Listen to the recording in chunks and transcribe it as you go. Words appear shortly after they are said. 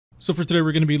So for today,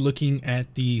 we're going to be looking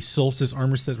at the Solstice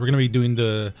armor sets. We're going to be doing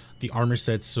the armor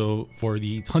sets. So for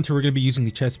the Hunter, we're going to be using the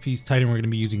chest piece. Titan, we're going to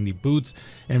be using the boots.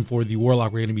 And for the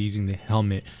Warlock, we're going to be using the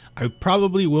helmet. I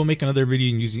probably will make another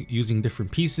video using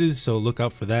different pieces, so look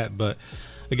out for that. But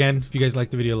again, if you guys like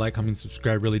the video, like, comment,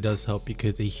 subscribe really does help,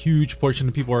 because a huge portion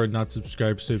of people are not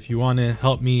subscribed. So if you want to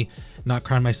help me not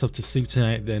cry myself to sleep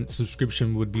tonight, then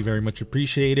subscription would be very much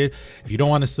appreciated. If you don't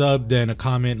want to sub, then a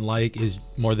comment, like is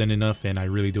more than enough, and I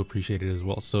really do appreciate it as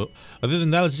well. So other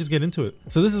than that, let's just get into it.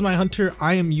 So this is my Hunter.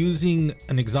 I am using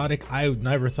an exotic I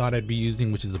never thought I'd be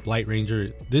using, which is a Blight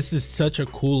Ranger. This is such a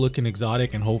cool looking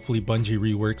exotic, and hopefully Bungie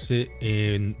reworks it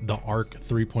in the Arc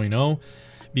 3.0,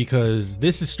 because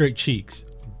this is straight cheeks,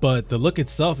 but the look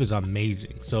itself is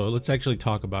amazing. So let's actually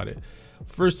talk about it.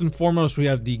 First and foremost, we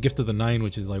have the Gift of the Nine,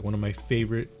 which is like one of my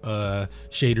favorite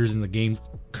shaders in the game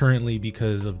currently,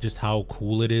 because of just how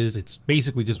cool it is. It's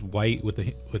basically just white with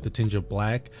a tinge of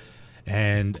black,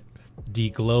 and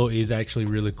the glow is actually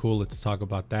really cool. Let's talk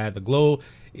about that. The glow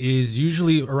is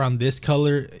usually around this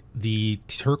color, the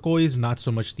turquoise, not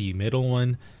so much the middle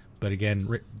one. But again,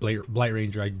 Blight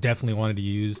Ranger, I definitely wanted to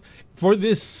use. For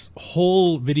this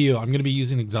whole video, I'm going to be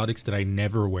using exotics that I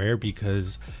never wear,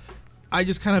 because I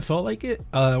just kind of felt like it.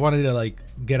 I wanted to like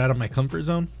get out of my comfort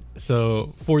zone.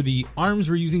 So for the arms,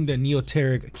 we're using the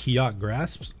Neoteric Kiot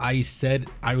grasps. I said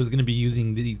I was going to be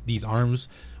using these arms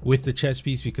with the chest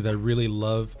piece, because I really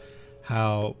love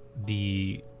how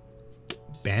the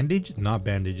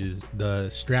the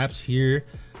straps here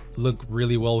look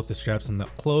really well with the straps on the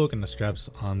cloak and the straps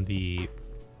on the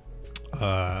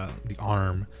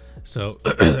arm. So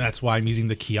that's why I'm using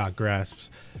the Kiot grasps.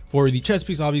 For the chest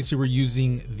piece, obviously we're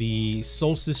using the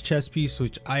Solstice chest piece,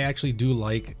 which I actually do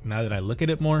like now that I look at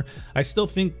it more. I still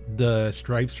think the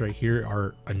stripes right here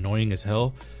are annoying as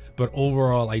hell, but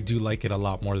overall I do like it a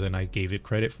lot more than I gave it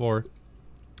credit for.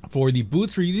 For the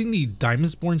boots, we're using the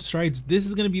Diamondsborn strides. This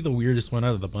is going to be the weirdest one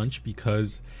out of the bunch,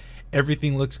 because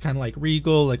everything looks kind of like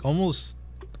regal, like almost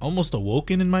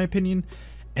awoken in my opinion,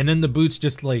 and then the boots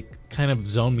just like kind of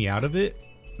zone me out of it.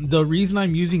 The reason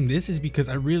I'm using this is because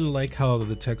I really like how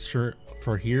the texture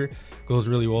for here goes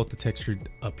really well with the texture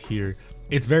up here.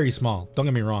 It's very small, don't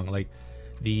get me wrong, like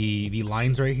the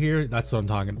lines right here, that's what I'm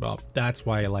talking about. That's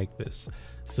why I like this.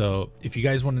 So if you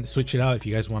guys want to switch it out, if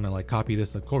you guys want to like copy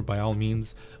this, of course, by all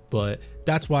means. But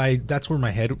that's where my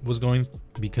head was going,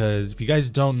 because if you guys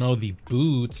don't know, the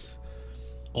boots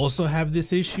also have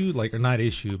this issue, like, or not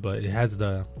issue, but it has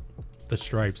the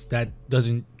stripes that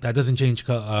doesn't change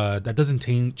with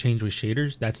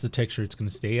shaders. That's the texture it's going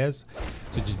to stay as,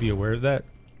 so just be aware of that.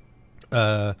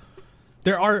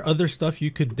 There are other stuff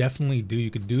you could definitely do.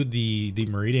 You could do the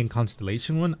Meridian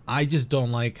Constellation one. I just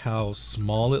don't like how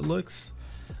small it looks,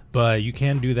 but you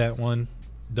can do that one.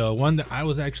 The one that I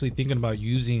was actually thinking about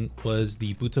using was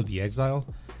the Boots of the Exile,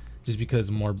 just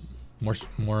because more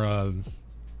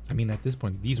I mean, at this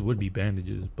point these would be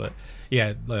bandages, but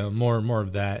yeah, more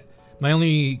of that. The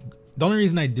only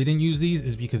reason I didn't use these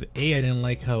is because I didn't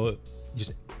like how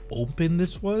just open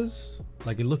this was.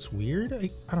 Like, it looks weird.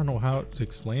 I don't know how to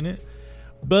explain it,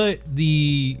 but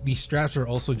the straps are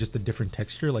also just a different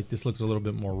texture. Like, this looks a little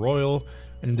bit more royal,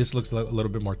 and this looks a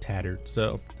little bit more tattered.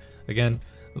 So again,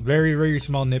 very, very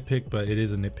small nitpick, but it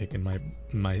is a nitpick in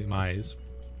my eyes.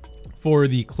 For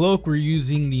the cloak, we're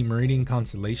using the Meridian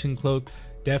Constellation cloak.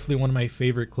 Definitely one of my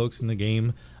favorite cloaks in the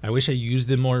game. I wish I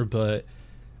used it more, but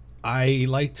I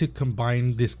like to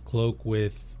combine this cloak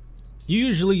with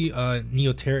usually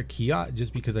Neoteric Kiot,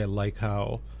 just because I like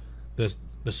how the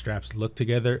straps look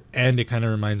together, and it kind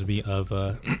of reminds me of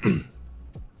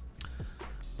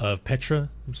of Petra.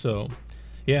 So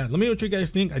yeah, let me know what you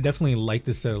guys think. I definitely like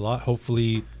this set a lot.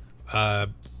 Hopefully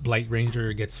Blight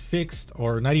Ranger gets fixed,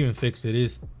 or not even fixed, it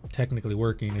is technically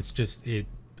working, it's just it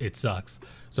sucks.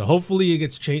 So hopefully it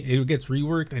gets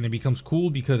reworked and it becomes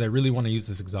cool, because I really want to use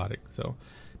this exotic. So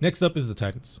next up is the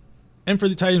Titans. And for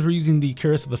the Titans, we're using the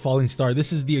Cuirass of the Falling Star.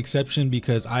 This is the exception,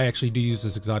 because I actually do use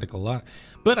this exotic a lot,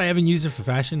 but I haven't used it for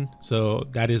fashion, so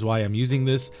that is why I'm using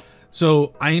this.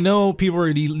 So I know people are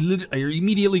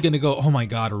immediately gonna go, oh my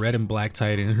god, a red and black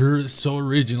Titan, her is so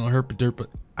original, herp.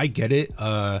 I get it,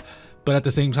 but at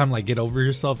the same time, like, get over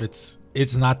yourself.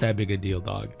 It's not that big a deal,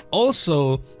 dog.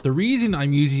 Also, the reason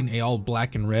I'm using a all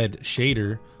black and red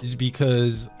shader is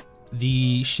because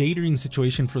the shadering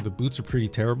situation for the boots are pretty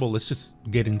terrible. Let's just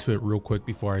get into it real quick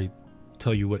before I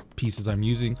tell you what pieces I'm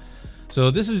using. So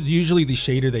this is usually the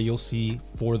shader that you'll see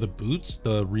for the boots,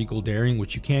 the Regal Daring,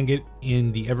 which you can get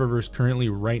in the Eververse currently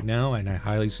right now, and I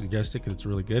highly suggest it because it's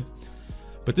really good.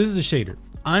 But this is a shader.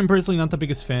 I'm personally not the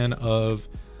biggest fan of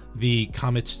the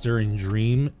Comet Stirring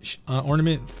Dream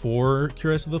ornament for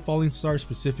Curse of the Falling Star,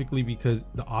 specifically because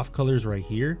the off colors right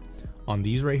here on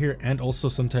these right here, and also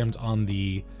sometimes on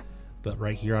the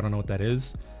right here, I don't know what that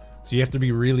is, so you have to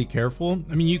be really careful.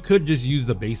 I mean, you could just use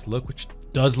the base look, which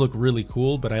does look really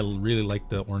cool, but I really like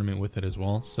the ornament with it as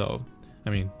well. So I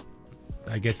mean,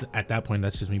 I guess at that point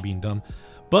that's just me being dumb.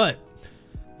 But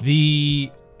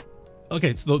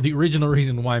okay, so the original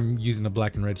reason why I'm using the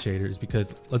black and red shader is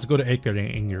because, let's go to Echoed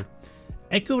Anger.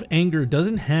 Echoed Anger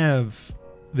doesn't have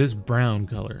this brown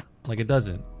color, like it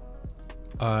doesn't,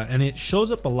 and it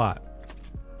shows up a lot.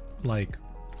 Like,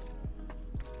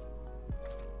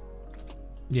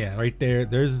 yeah, right there,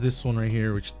 there's this one right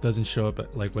here which doesn't show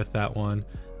up like with that one,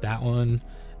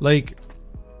 like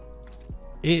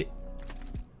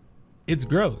it's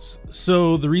gross.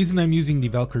 So the reason I'm using the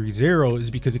Valkyrie Zero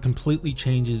is because it completely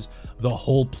changes the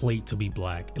whole plate to be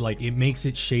black. Like, it makes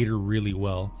it shader really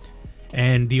well,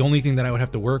 and the only thing that I would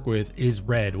have to work with is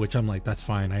red, which I'm like, that's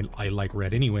fine, I like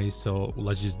red anyways, so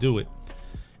let's just do it.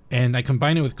 And I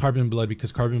combine it with Carbon Blood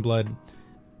because Carbon Blood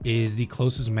is the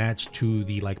closest match to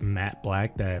the like matte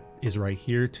black that is right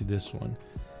here to this one.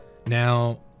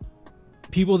 Now,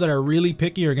 people that are really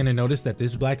picky are going to notice that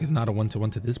this black is not a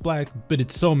one-to-one to this black, but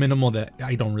it's so minimal that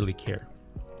I don't really care.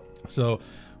 So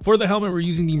for the helmet, we're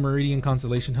using the Meridian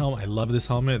Constellation helmet. I love this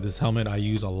helmet. This helmet I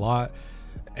use a lot,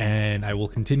 and I will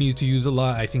continue to use a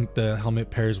lot. I think the helmet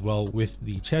pairs well with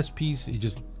the chest piece. It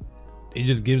just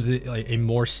gives it like a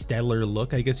more stellar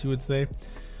look, I guess you would say.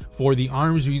 For the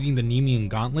arms, we're using the Nemean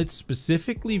Gauntlets,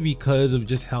 specifically because of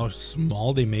just how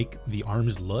small they make the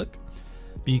arms look.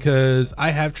 Because I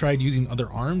have tried using other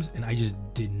arms and I just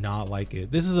did not like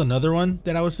it. This is another one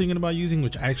that I was thinking about using,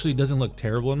 which actually doesn't look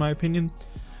terrible in my opinion.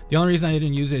 The only reason I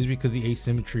didn't use it is because the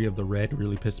asymmetry of the red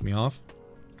really pissed me off.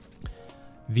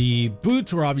 The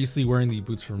boots, we're obviously wearing the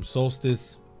boots from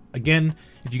Solstice. Again,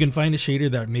 if you can find a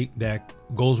shader that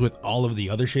goes with all of the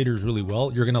other shaders really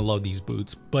well, you're gonna love these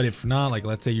boots. But if not, like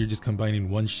let's say you're just combining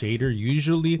one shader,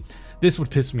 usually this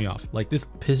would piss me off. Like, this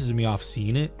pisses me off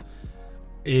seeing it.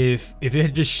 If it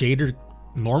had just shadered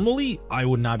normally, I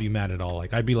would not be mad at all.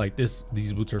 Like, I'd be like,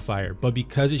 these boots are fire. But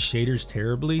because it shaders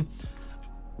terribly,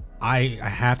 I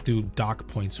have to dock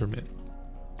points from it.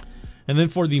 And then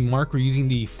for the mark, we're using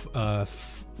the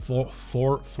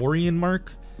Forian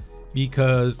mark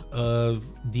because of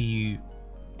the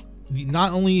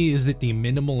not only is it the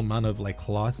minimal amount of like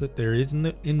cloth that there is in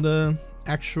the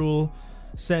actual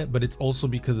set, but it's also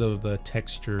because of the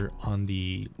texture on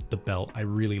the belt. I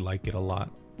really like it a lot.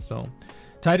 So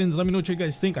Titans, let me know what you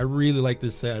guys think. I really like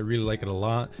this set. I really like it a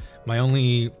lot.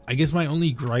 I guess my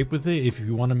only gripe with it, if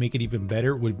you want to make it even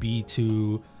better, would be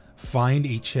to find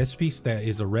a chest piece that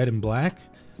is a red and black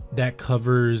that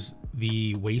covers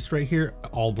the waist right here,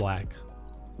 all black.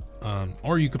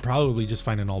 Or you could probably just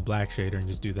find an all black shader and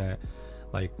just do that.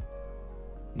 Like,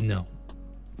 no.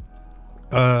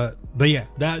 But yeah,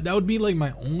 that would be like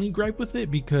my only gripe with it,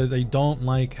 because I don't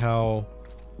like how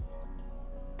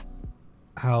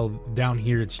down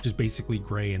here it's just basically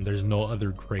gray and there's no other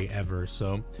gray ever.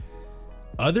 So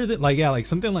other than like, yeah, like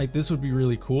something like this would be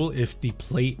really cool if the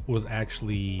plate was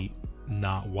actually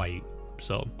not white.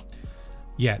 So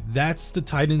yeah, that's the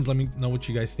Titans. Let me know what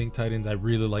you guys think, Titans. I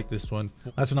really like this one.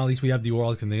 Last but not least, we have the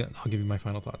Warlocks, and I'll give you my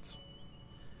final thoughts.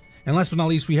 And last but not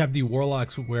least, we have the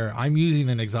Warlocks, where I'm using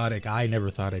an exotic I never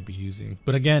thought I'd be using.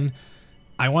 But again,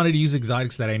 I wanted to use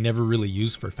exotics that I never really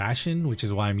used for fashion, which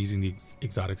is why I'm using the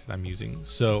exotics that I'm using.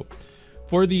 So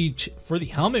for the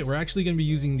helmet, we're actually going to be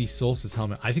using the Solstice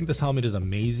helmet. I think this helmet is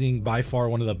amazing. By far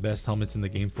one of the best helmets in the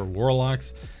game for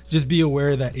Warlocks. Just be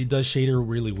aware that it does shader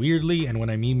really weirdly. And what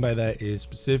I mean by that is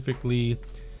specifically,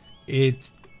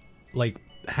 it's like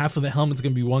half of the helmet's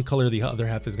going to be one color, the other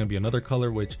half is going to be another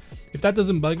color, which if that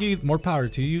doesn't bug you, more power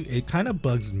to you. It kind of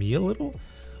bugs me a little.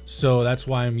 So that's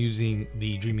why I'm using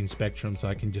the Dreaming Spectrum, so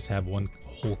I can just have one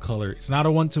whole color. It's not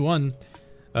a one-to-one,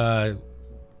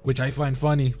 which I find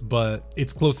funny, but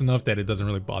it's close enough that it doesn't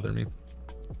really bother me.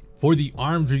 For the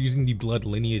arms, we're using the Blood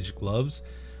Lineage gloves,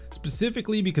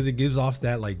 specifically because it gives off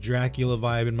that like Dracula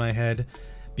vibe in my head,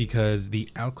 because the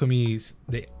alchemies,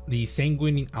 the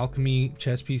Sanguine Alchemy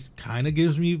chest piece kind of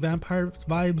gives me vampire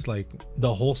vibes. Like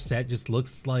the whole set just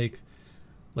looks like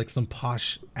some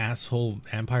posh asshole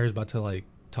vampires about to like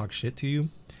talk shit to you.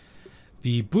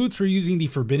 The boots, we're using the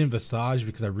Forbidden Visage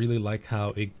because I really like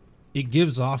how it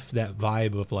gives off that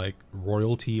vibe of like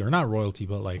royalty, or not royalty,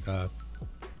 but like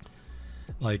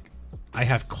I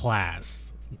have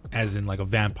class, as in like a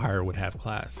vampire would have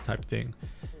class type thing.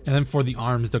 And then for the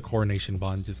arms, the Coronation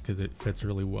Bond, just because it fits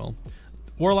really well.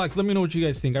 Warlocks, let me know what you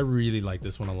guys think. I really like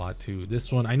this one a lot too.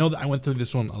 This one, I know that I went through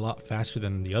this one a lot faster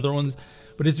than the other ones,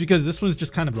 but it's because this one's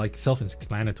just kind of like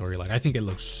self-explanatory. Like, I think it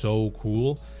looks so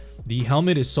cool. The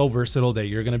helmet is so versatile that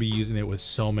you're going to be using it with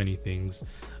so many things.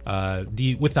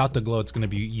 Without the glow, it's going to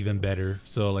be even better.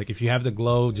 So like, if you have the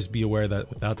glow, just be aware that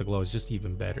without the glow, it's just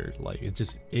even better. Like, it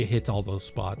hits all those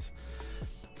spots.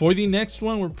 For the next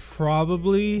one, we're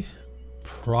probably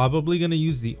gonna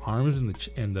use the arms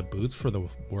and the boots for the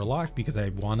Warlock, because I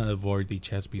want to avoid the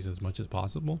chest piece as much as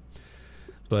possible.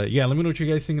 But yeah, let me know what you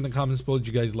guys think in the comments below. Did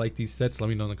you guys like these sets? Let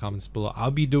me know in the comments below.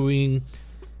 I'll be doing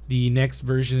the next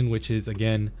version, which is,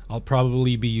 again, I'll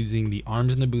probably be using the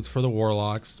arms and the boots for the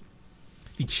Warlocks,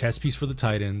 the chest piece for the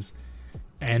Titans,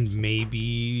 and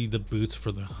maybe the boots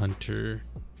for the Hunter.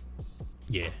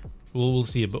 Yeah, we'll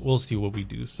see it, but we'll see what we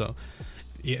do. So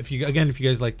yeah, if you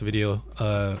guys liked the video,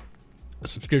 a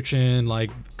subscription,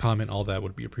 like, comment, all that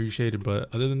would be appreciated. But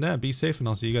other than that, be safe, and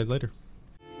I'll see you guys later.